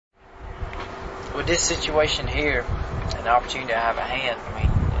with this situation here and the opportunity to have a hand, I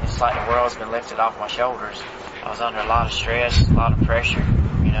mean, it's like the world's been lifted off my shoulders. I was under a lot of stress, a lot of pressure,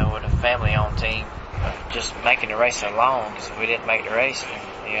 you know, with a family-owned team. Just making the race alone, because if we didn't make the race,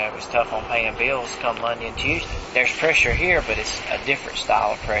 you know, it was tough on paying bills come Monday and Tuesday. There's pressure here, but it's a different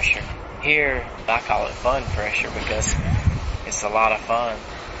style of pressure. Here, I call it fun pressure because it's a lot of fun.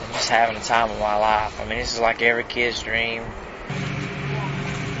 I'm just having the time of my life. I mean, this is like every kid's dream.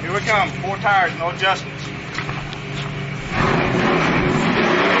 Here we come, 4 tires, no adjustments.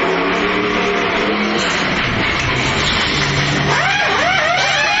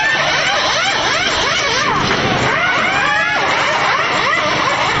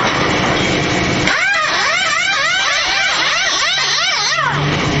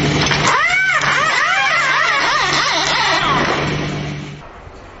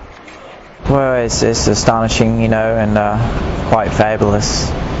 Well, it's astonishing, you know, and quite fabulous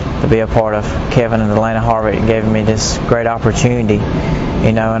to be a part of. Kevin and Atlanta Harvick gave me this great opportunity,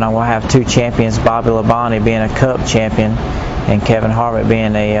 you know, and I will have 2 champions, Bobby Labonte being a Cup champion and Kevin Harvick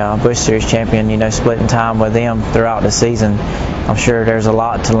being a Busch Series champion, you know, splitting time with them throughout the season. I'm sure there's a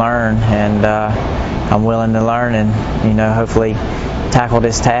lot to learn, and I'm willing to learn and, you know, hopefully tackle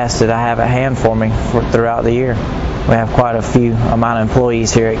this task that I have at hand for me throughout the year. We have quite a few amount of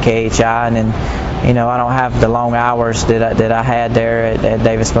employees here at KHI, and then, you know, I don't have the long hours that I had there at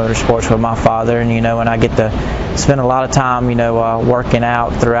Davis Motorsports with my father, and, you know, and I get to spend a lot of time, you know, working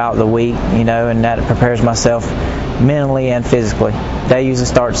out throughout the week, you know, and that prepares myself mentally and physically. Day usually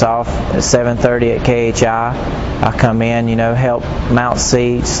starts off at 7:30 at KHI. I come in, you know, help mount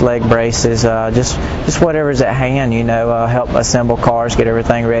seats, leg braces, just whatever's at hand, you know, help assemble cars, get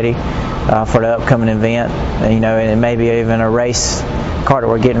everything ready for the upcoming event, you know, and maybe even a race car that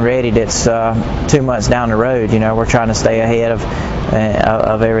we're getting ready that's 2 months down the road. You know, we're trying to stay ahead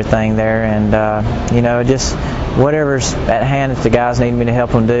of everything there, and you know, just whatever's at hand that the guys need me to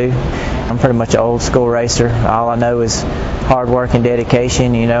help them do. I'm pretty much an old school racer. All I know is hard work and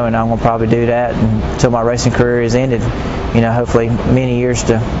dedication, you know, and I'm going to probably do that until my racing career is ended, you know, hopefully many years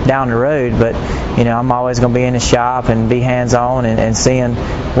down the road. But, you know, I'm always going to be in the shop and be hands-on and seeing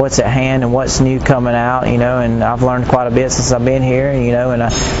what's at hand and what's new coming out, you know, and I've learned quite a bit since I've been here, you know, and I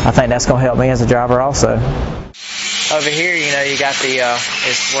think that's going to help me as a driver also. Over here, you know, you got the,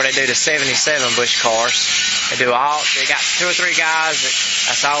 is where they do the 77 Busch cars. They got 2 or 3 guys,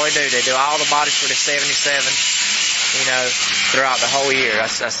 that's all they do. They do all the bodies for the 77, you know, throughout the whole year.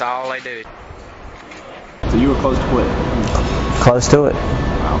 That's all they do. So you were close to quit? Close to it.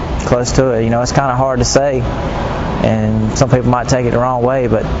 Wow. Close to it. You know, it's kind of hard to say, and some people might take it the wrong way,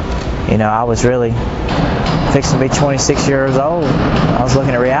 but, you know, I was really fixing to be 26 years old. I was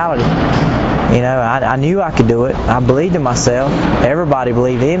looking at reality. You know, I knew I could do it. I believed in myself. Everybody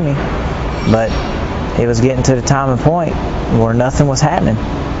believed in me. But it was getting to the time and point where nothing was happening.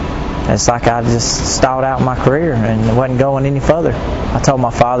 It's like I just stalled out my career and it wasn't going any further. I told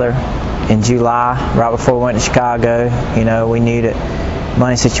my father in July, right before we went to Chicago, you know, we knew that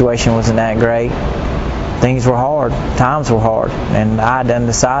money situation wasn't that great. Things were hard. Times were hard. And I done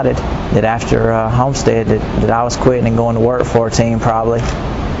decided that after Homestead that I was quitting and going to work for a team probably,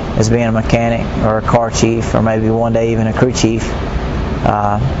 as being a mechanic or a car chief or maybe one day even a crew chief,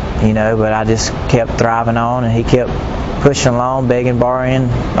 you know, but I just kept thriving on, and he kept pushing along, begging, borrowing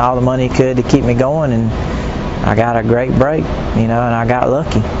all the money he could to keep me going, and I got a great break, you know, and I got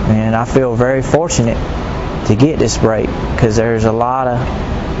lucky, and I feel very fortunate to get this break because there's a lot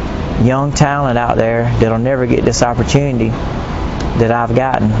of young talent out there that'll never get this opportunity that I've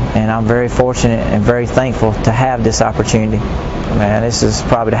gotten, and I'm very fortunate and very thankful to have this opportunity. Man, this is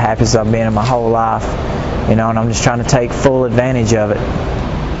probably the happiest I've been in my whole life, you know, and I'm just trying to take full advantage of it.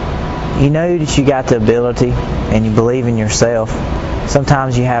 You know that you got the ability and you believe in yourself.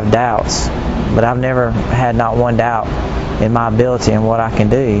 Sometimes you have doubts, but I've never had not one doubt in my ability and what I can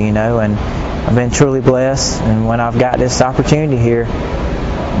do, you know, and I've been truly blessed, and when I've got this opportunity here,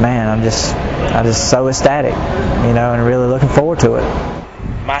 man, I'm just so ecstatic, you know, and really looking forward to it.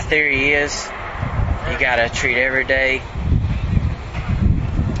 My theory is you got to treat every day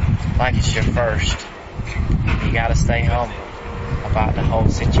like it's your first. You got to stay humble about the whole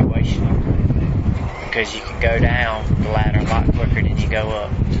situation because you can go down the ladder a lot quicker than you go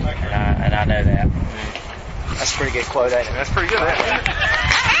up, and I know that. That's a pretty good quote, ain't it? That's pretty good.